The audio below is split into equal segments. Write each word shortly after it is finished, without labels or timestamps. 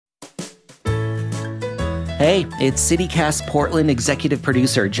Hey, it's CityCast Portland executive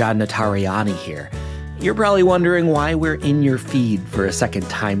producer John Notarianni here. You're probably wondering why we're in your feed for a second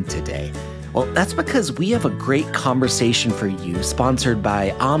time today. Well, that's because we have a great conversation for you sponsored by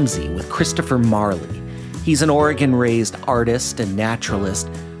OMS with Christopher Marley. He's an Oregon-raised artist and naturalist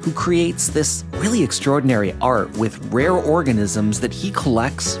who creates this really extraordinary art with rare organisms that he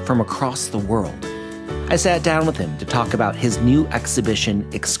collects from across the world. I sat down with him to talk about his new exhibition,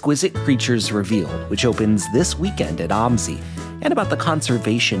 Exquisite Creatures Revealed, which opens this weekend at OMS, and about the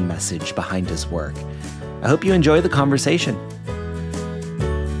conservation message behind his work. I hope you enjoy the conversation.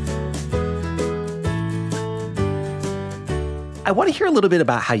 I want to hear a little bit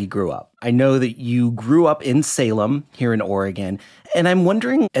about how you grew up. I know that you grew up in Salem, here in Oregon, and I'm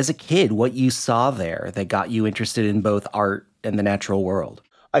wondering, as a kid, what you saw there that got you interested in both art and the natural world.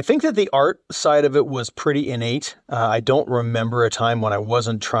 I think that the art side of it was pretty innate. I don't remember a time when I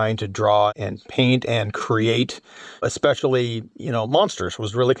wasn't trying to draw and paint and create, especially, monsters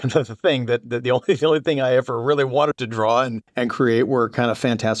was really kind of the thing that the only thing I ever really wanted to draw and create were kind of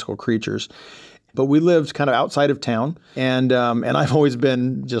fantastical creatures. But we lived kind of outside of town, and I've always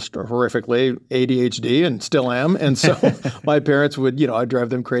been just horrifically ADHD and still am. And so my parents would, I'd drive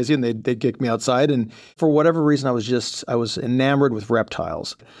them crazy and they'd kick me outside. And for whatever reason, I was enamored with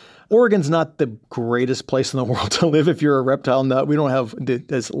reptiles. Oregon's not the greatest place in the world to live if you're a reptile nut. We don't have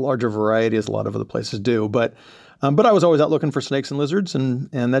as large a variety as a lot of other places do. But I was always out looking for snakes and lizards, and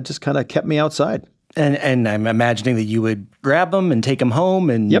that just kind of kept me outside. And I'm imagining that you would grab them and take them home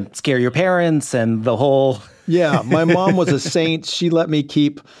and scare your parents and the whole... Yeah, my mom was a saint. She let me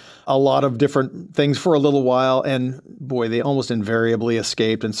keep a lot of different things for a little while. And boy, they almost invariably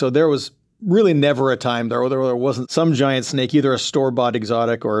escaped. And so there was really never a time there wasn't some giant snake, either a store-bought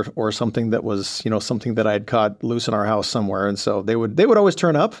exotic or something that was, something that I had caught loose in our house somewhere. And so they would always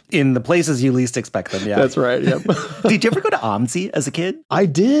turn up. In the places you least expect them, yeah. That's right, yep. Did you ever go to OMS as a kid? I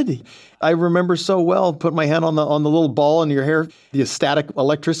did. I remember so well, put my hand on the little ball in your hair, the static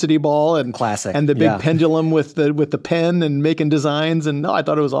electricity ball, and classic, and the big pendulum with the pen and making designs, and I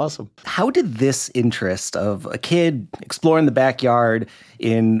thought it was awesome. How did this interest of a kid exploring the backyard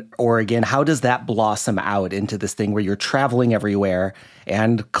in Oregon, how does that blossom out into this thing where you're traveling everywhere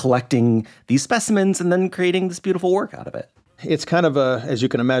and collecting these specimens and then creating this beautiful work out of it? It's kind of as you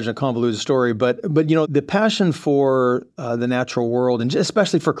can imagine, a convoluted story, but the passion for the natural world, and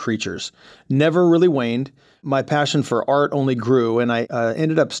especially for creatures, never really waned. My passion for art only grew, and I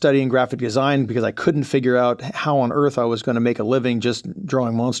ended up studying graphic design because I couldn't figure out how on earth I was going to make a living just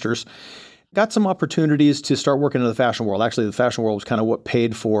drawing monsters. Got some opportunities to start working in the fashion world. Actually, the fashion world was kind of what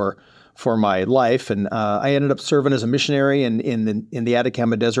paid for my life, and I ended up serving as a missionary in the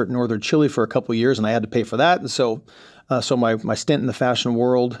Atacama Desert in northern Chile for a couple of years, and I had to pay for that, and so my stint in the fashion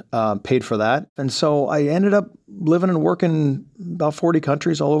world paid for that. And so I ended up living and working about 40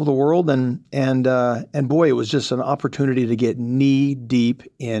 countries all over the world. And boy, it was just an opportunity to get knee deep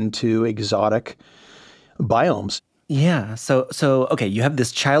into exotic biomes. Yeah. So okay, you have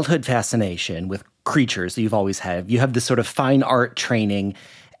this childhood fascination with creatures that you've always had. You have this sort of fine art training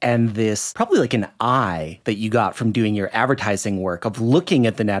and this probably like an eye that you got from doing your advertising work of looking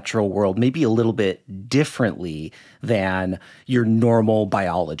at the natural world maybe a little bit differently than your normal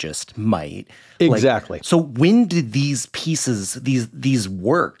biologist might. Exactly. So when did these pieces, these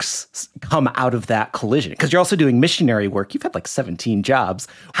works come out of that collision? Because you're also doing missionary work. You've had like 17 jobs.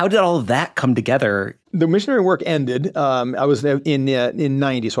 How did all of that come together? The missionary work ended. I was in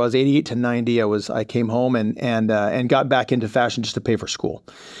 90, so I was 88 to 90. I came home and got back into fashion just to pay for school.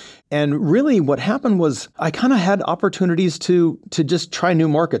 And really what happened was I kind of had opportunities to just try new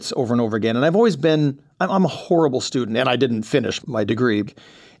markets over and over again. And I've always I'm a horrible student, and I didn't finish my degree.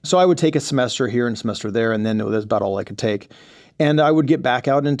 So I would take a semester here and a semester there, and then that's about all I could take. And I would get back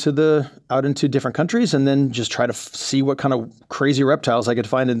out into different countries and then just try to see what kind of crazy reptiles I could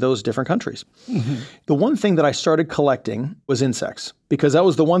find in those different countries. Mm-hmm. The one thing that I started collecting was insects, because that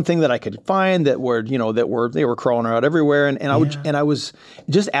was the one thing that I could find that were, they were crawling around everywhere. And I was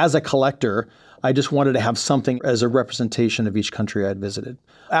just, as a collector, I just wanted to have something as a representation of each country I'd visited.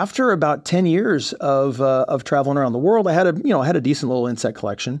 After about 10 years of traveling around the world, I had a decent little insect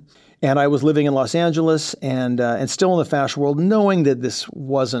collection. And I was living in Los Angeles and still in the fashion world, knowing that this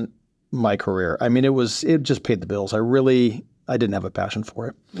wasn't my career. I mean, it just paid the bills. I didn't have a passion for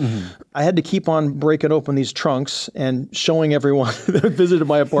it. Mm-hmm. I had to keep on breaking open these trunks and showing everyone that visited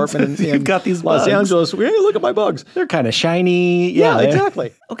my apartment in got these Los bugs. Angeles. Hey, look at my bugs. They're kind of shiny. Yeah,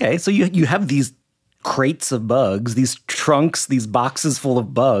 exactly. Okay, so you have these crates of bugs, these trunks, these boxes full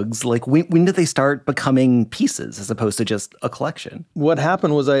of bugs. Like when did they start becoming pieces as opposed to just a collection? What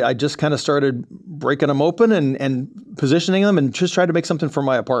happened was I just kind of started breaking them open and positioning them and just try to make something for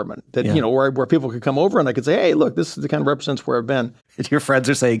my apartment that, where people could come over and I could say, hey, look, this kind of represents where I've been. Your friends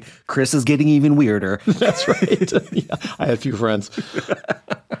are saying, Chris is getting even weirder. That's right. Yeah, I had a few friends.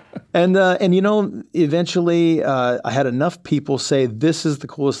 And eventually I had enough people say, this is the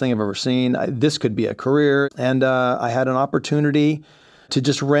coolest thing I've ever seen. This could be a career. And I had an opportunity to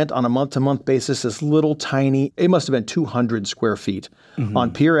just rent on a month-to-month basis this little tiny, it must have been 200 square feet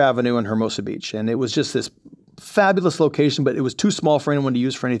on Pier Avenue in Hermosa Beach. And it was just this fabulous location, but it was too small for anyone to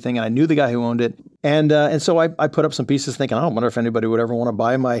use for anything. And I knew the guy who owned it. And so I put up some pieces thinking, I wonder if anybody would ever want to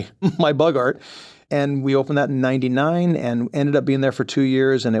buy my bug art. And we opened that in 99 and ended up being there for 2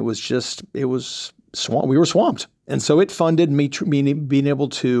 years. And it was swamped. We were swamped. And so it funded me being able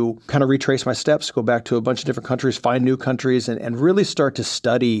to kind of retrace my steps, go back to a bunch of different countries, find new countries, and really start to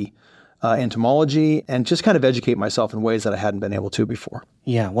study entomology and just kind of educate myself in ways that I hadn't been able to before.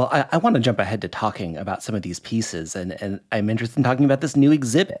 Yeah, well, I want to jump ahead to talking about some of these pieces, and I'm interested in talking about this new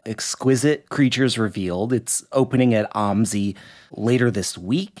exhibit, Exquisite Creatures Revealed. It's opening at OMS later this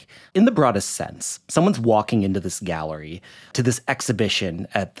week. In the broadest sense, someone's walking into this gallery, to this exhibition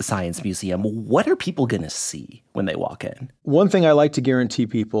at the Science Museum. What are people going to see when they walk in? One thing I like to guarantee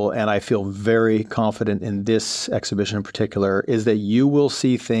people, and I feel very confident in this exhibition in particular, is that you will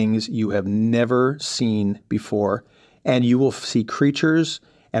see things you have never seen before. And you will see creatures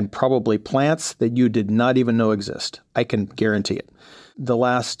and probably plants that you did not even know exist. I can guarantee it. The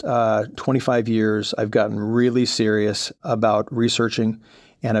last 25 years, I've gotten really serious about researching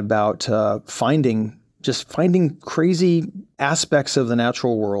and about finding crazy aspects of the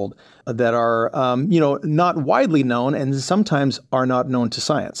natural world that are, not widely known and sometimes are not known to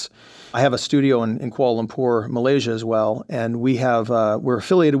science. I have a studio in Kuala Lumpur, Malaysia as well, and we're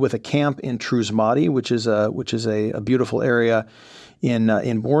affiliated with a camp in Trusmati, which is a beautiful area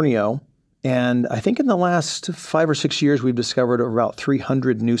in Borneo. And I think in the last 5 or 6 years, we've discovered about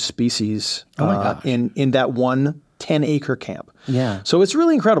 300 new species in that one 10-acre camp. Yeah. So it's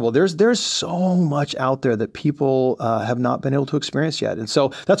really incredible. There's so much out there that people have not been able to experience yet. And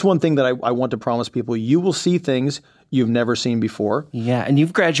so that's one thing that I want to promise people. You will see things you've never seen before. Yeah, and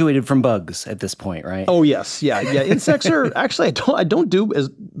you've graduated from bugs at this point, right? Oh, yes. Yeah. Insects are actually, I don't do as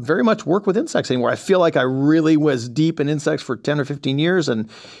very much work with insects anymore. I feel like I really was deep in insects for 10 or 15 years. And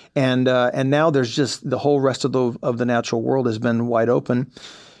now there's just the whole rest of the natural world has been wide open.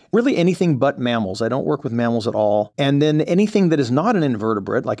 Really anything but mammals. I don't work with mammals at all. And then anything that is not an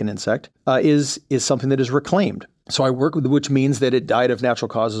invertebrate, like an insect, is something that is reclaimed. So I work with, which means that it died of natural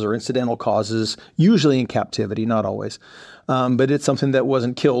causes or incidental causes, usually in captivity, not always. But it's something that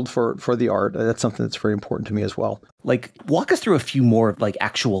wasn't killed for the art. That's something that's very important to me as well. Like, walk us through a few more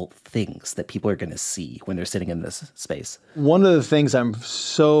actual things that people are going to see when they're sitting in this space. One of the things I'm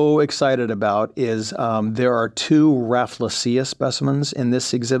so excited about is there are 2 Rafflesia specimens in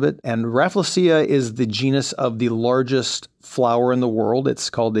this exhibit. And Rafflesia is the genus of the largest flower in the world. It's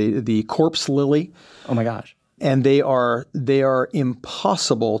called the corpse lily. Oh my gosh. And they are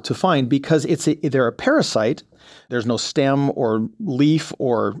impossible to find because they're a parasite. There's no stem or leaf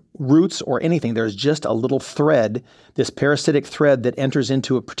or roots or anything. There's just a little thread, this parasitic thread that enters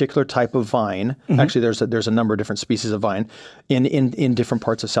into a particular type of vine. Mm-hmm. Actually, there's a number of different species of vine in different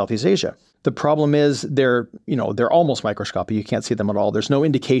parts of Southeast Asia. The problem is they're almost microscopic. You can't see them at all. There's no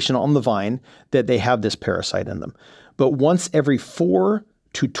indication on the vine that they have this parasite in them. But once every 4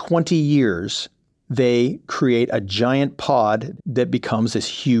 to 20 years, they create a giant pod that becomes this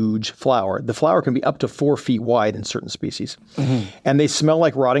huge flower. The flower can be up to 4 feet wide in certain species. Mm-hmm. And they smell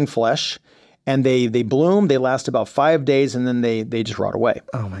like rotting flesh. And they bloom, they last about 5 days, and then they just rot away.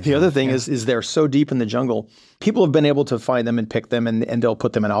 Oh my God. The other thing is they're so deep in the jungle, people have been able to find them and pick them, and they'll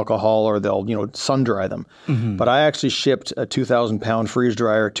put them in alcohol or they'll sun dry them. Mm-hmm. But I actually shipped a 2,000-pound freeze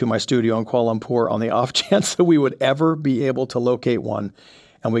dryer to my studio in Kuala Lumpur on the off chance that we would ever be able to locate one.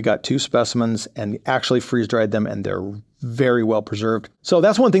 And we got 2 specimens and actually freeze-dried them, and they're very well preserved. So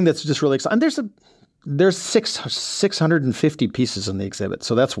that's one thing that's just really exciting. And there's 650 pieces in the exhibit.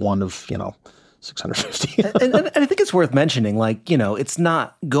 So that's one of, 650. and I think it's worth mentioning, it's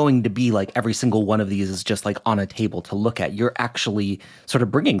not going to be like every single one of these is just on a table to look at. You're actually sort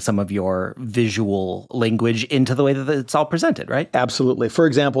of bringing some of your visual language into the way that it's all presented, right? Absolutely. For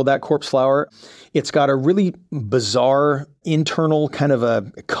example, that corpse flower, it's got a really bizarre internal kind of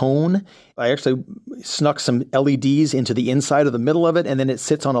a cone. I actually snuck some LEDs into the inside of the middle of it, and then it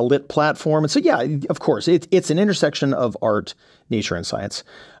sits on a lit platform. And so, yeah, of course, it's an intersection of art, nature, and science.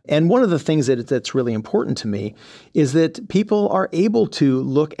 And one of the things that's really important to me is that people are able to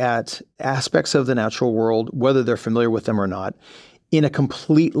look at aspects of the natural world, whether they're familiar with them or not, in a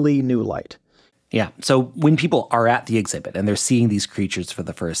completely new light. Yeah. So when people are at the exhibit and they're seeing these creatures for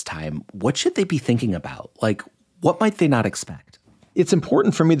the first time, what should they be thinking about? Like, what might they not expect? It's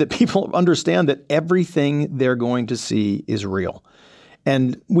important for me that people understand that everything they're going to see is real.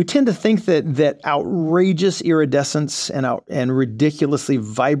 And we tend to think that outrageous iridescence and ridiculously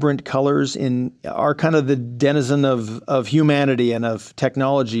vibrant colors are kind of the denizen of humanity and of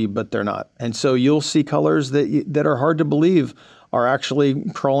technology, but they're not. And so you'll see colors that are hard to believe are actually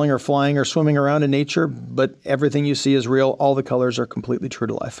crawling or flying or swimming around in nature, but everything you see is real. All the colors are completely true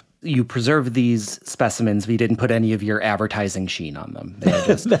to life. You preserved these specimens, but you didn't put any of your advertising sheen on them.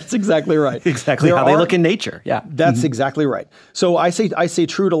 That's exactly right. Exactly how they look in nature. Yeah. That's exactly right. So I say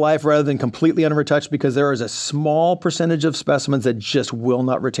true to life rather than completely unretouched, because there is a small percentage of specimens that just will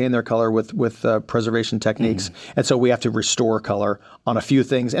not retain their color with preservation techniques. And so we have to restore color on a few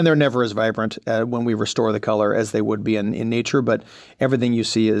things. And they're never as vibrant when we restore the color as they would be in nature. But everything you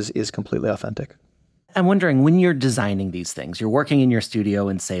see is completely authentic. I'm wondering, when you're designing these things, you're working in your studio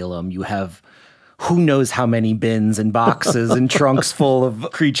in Salem, you have who knows how many bins and boxes and trunks full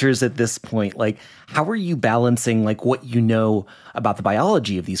of creatures at this point. Like, how are you balancing like what you know about the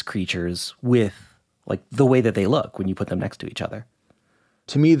biology of these creatures with like the way that they look when you put them next to each other?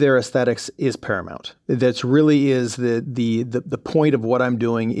 To me, their aesthetics is paramount. That's really is the point of what I'm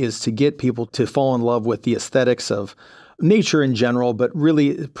doing, is to get people to fall in love with the aesthetics of nature in general, but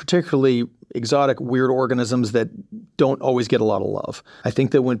really particularly exotic, weird organisms that don't always get a lot of love. I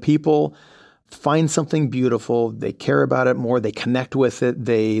think that when people find something beautiful, they care about it more, they connect with it,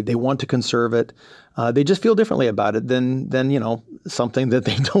 they want to conserve it, they just feel differently about it than something that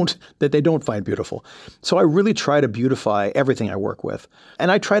they don't find beautiful. So I really try to beautify everything I work with,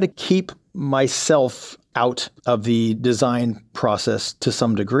 and I try to keep myself out of the design process to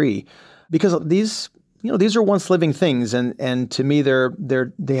some degree, because these are once living things, and to me,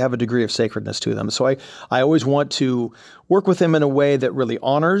 they have a degree of sacredness to them. So I always want to work with them in a way that really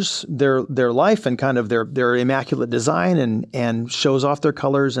honors their life and kind of their immaculate design and shows off their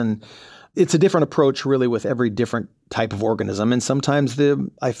colors. And it's a different approach really with every different type of organism. And sometimes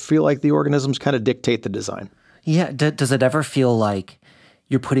I feel like the organisms kind of dictate the design. Yeah. Does it ever feel like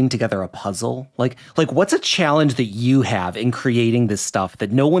you're putting together a puzzle? Like what's a challenge that you have in creating this stuff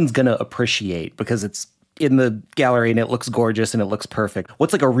that no one's going to appreciate because it's in the gallery and it looks gorgeous and it looks perfect?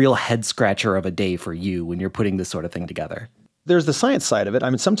 What's like a real head scratcher of a day for you when you're putting this sort of thing together? There's the science side of it.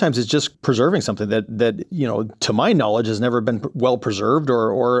 I mean, sometimes it's just preserving something that to my knowledge has never been well preserved,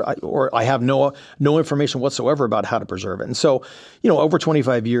 or I have no information whatsoever about how to preserve it. And so, over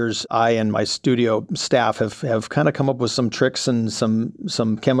 25 years, I and my studio staff have kind of come up with some tricks and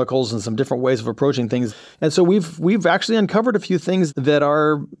some chemicals and some different ways of approaching things. And so we've actually uncovered a few things that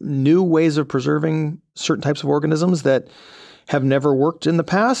are new ways of preserving certain types of organisms that have never worked in the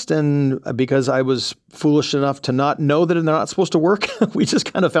past. And because I was foolish enough to not know that they're not supposed to work, we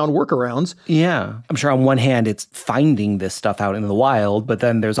just kind of found workarounds. Yeah. I'm sure on one hand, it's finding this stuff out in the wild, but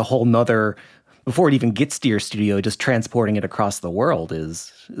then there's a whole nother, before it even gets to your studio, just transporting it across the world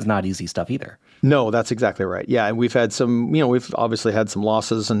is not easy stuff either. No, that's exactly right. Yeah. And we've had we've obviously had some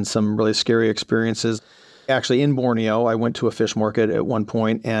losses and some really scary experiences. Actually, in Borneo, I went to a fish market at one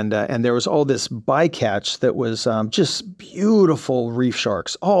point, and there was all this bycatch that was just beautiful reef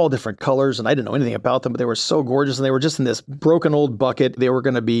sharks, all different colors, and I didn't know anything about them, but they were so gorgeous, and they were just in this broken old bucket. They were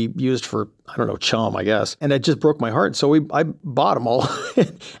going to be used for, I don't know, chum, I guess, and it just broke my heart. So I bought them all,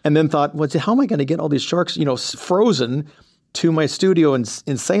 and then thought, well, how am I going to get all these sharks, frozen to my studio in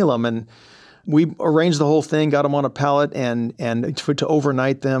Salem? And we arranged the whole thing, got them on a pallet, and to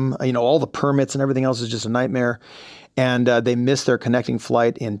overnight them. All the permits and everything else is just a nightmare. And they missed their connecting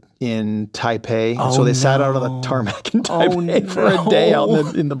flight in Taipei. Oh, so they sat out on the tarmac in Taipei for a day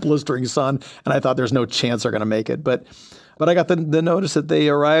out in the blistering sun. And I thought there's no chance they're going to make it. But I got the notice that they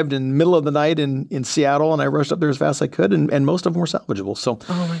arrived in the middle of the night in Seattle, and I rushed up there as fast as I could, and most of them were salvageable. So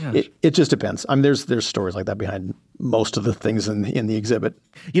oh my gosh. It just depends. I mean, there's stories like that behind most of the things in the exhibit.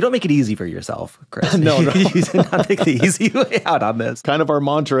 You don't make it easy for yourself, Chris. No. You do not take the easy way out on this. Kind of our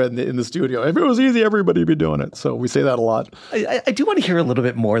mantra in the studio. If it was easy, everybody would be doing it. So we say that a lot. I do want to hear a little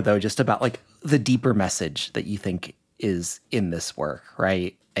bit more, though, just about like the deeper message that you think is in this work,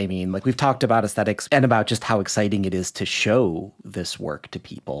 right? I mean, like we've talked about aesthetics and about just how exciting it is to show this work to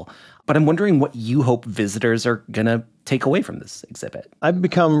people. But I'm wondering what you hope visitors are going to take away from this exhibit. I've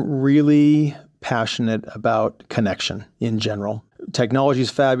become really passionate about connection in general. Technology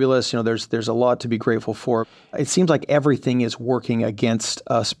is fabulous. There's a lot to be grateful for. It seems like everything is working against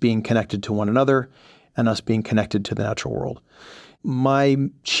us being connected to one another and us being connected to the natural world. my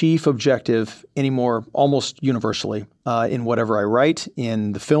chief objective anymore, almost universally, in whatever I write,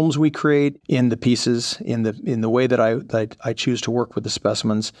 in the films we create, in the pieces, in the way that I choose to work with the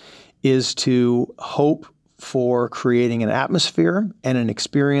specimens, is to hope for creating an atmosphere and an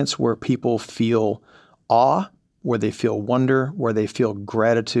experience where people feel awe, where they feel wonder, where they feel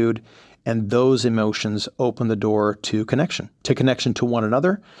gratitude, and those emotions open the door to connection to one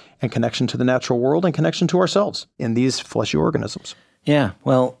another, and connection to the natural world, and connection to ourselves in these fleshy organisms. Yeah,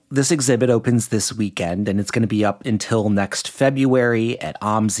 well, this exhibit opens this weekend, and it's going to be up until next February at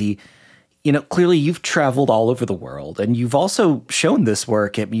OMSI. You know, clearly you've traveled all over the world, and you've also shown this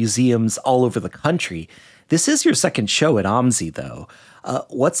work at museums all over the country. This is your second show at OMSI, though.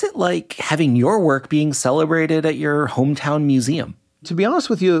 What's it like having your work being celebrated at your hometown museum? To be honest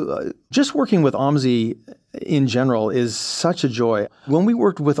with you, just working with OMSI in general is such a joy. When we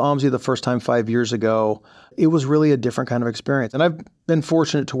worked with OMSI the first time 5 years ago, it was really a different kind of experience. And I've been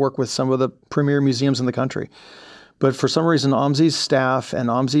fortunate to work with some of the premier museums in the country. But for some reason, OMSI's staff and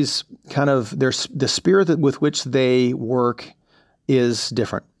OMSI's the spirit with which they work is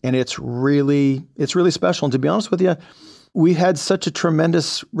different. And it's really special. And to be honest with you, we had such a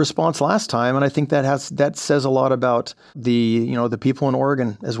tremendous response last time, and I think that says a lot about the people in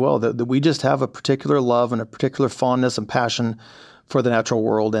Oregon as well. That we just have a particular love and a particular fondness and passion for the natural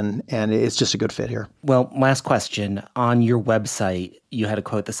world, and it's just a good fit here. Well, last question. On your website, you had a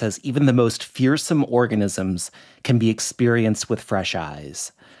quote that says, "Even the most fearsome organisms can be experienced with fresh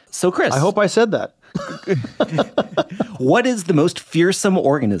eyes." So, Chris, I hope I said that. What is the most fearsome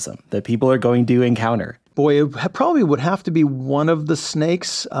organism that people are going to encounter? Boy, it probably would have to be one of the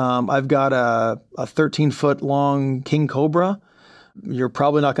snakes. I've got a 13-foot long king cobra. You're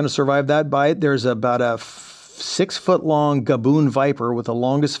probably not going to survive that bite. There's about a 6-foot long gaboon viper with the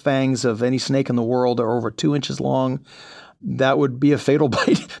longest fangs of any snake in the world, or over 2 inches long. That would be a fatal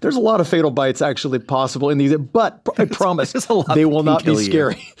bite. There's a lot of fatal bites actually possible in these, but I promise they will not be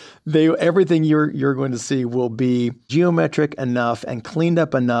scary. Everything you're going to see will be geometric enough and cleaned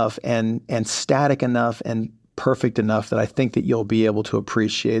up enough and static enough and perfect enough that I think that you'll be able to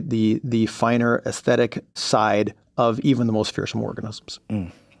appreciate the finer aesthetic side of even the most fearsome organisms.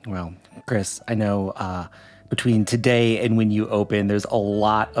 Well, Chris, I know between today and when you open, there's a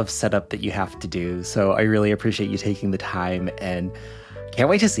lot of setup that you have to do. So I really appreciate you taking the time, and can't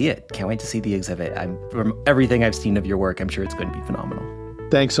wait to see it. Can't wait to see the exhibit. From everything I've seen of your work, I'm sure it's going to be phenomenal.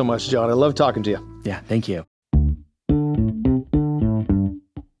 Thanks so much, John. I love talking to you. Yeah, thank you.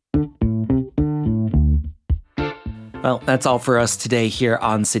 Well, that's all for us today here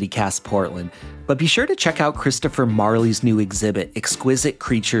on CityCast Portland. But be sure to check out Christopher Marley's new exhibit, Exquisite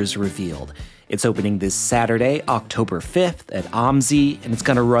Creatures Revealed. It's opening this Saturday, October 5th at OMSI, and it's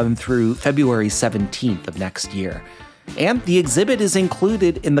going to run through February 17th of next year. And the exhibit is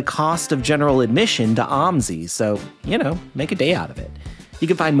included in the cost of general admission to OMSI, so, make a day out of it. You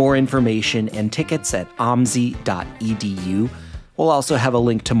can find more information and tickets at omsi.edu. We'll also have a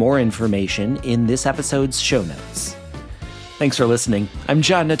link to more information in this episode's show notes. Thanks for listening. I'm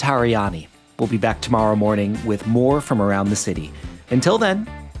John Notarianni. We'll be back tomorrow morning with more from around the city. Until then,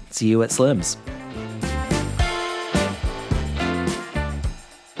 see you at Slim's.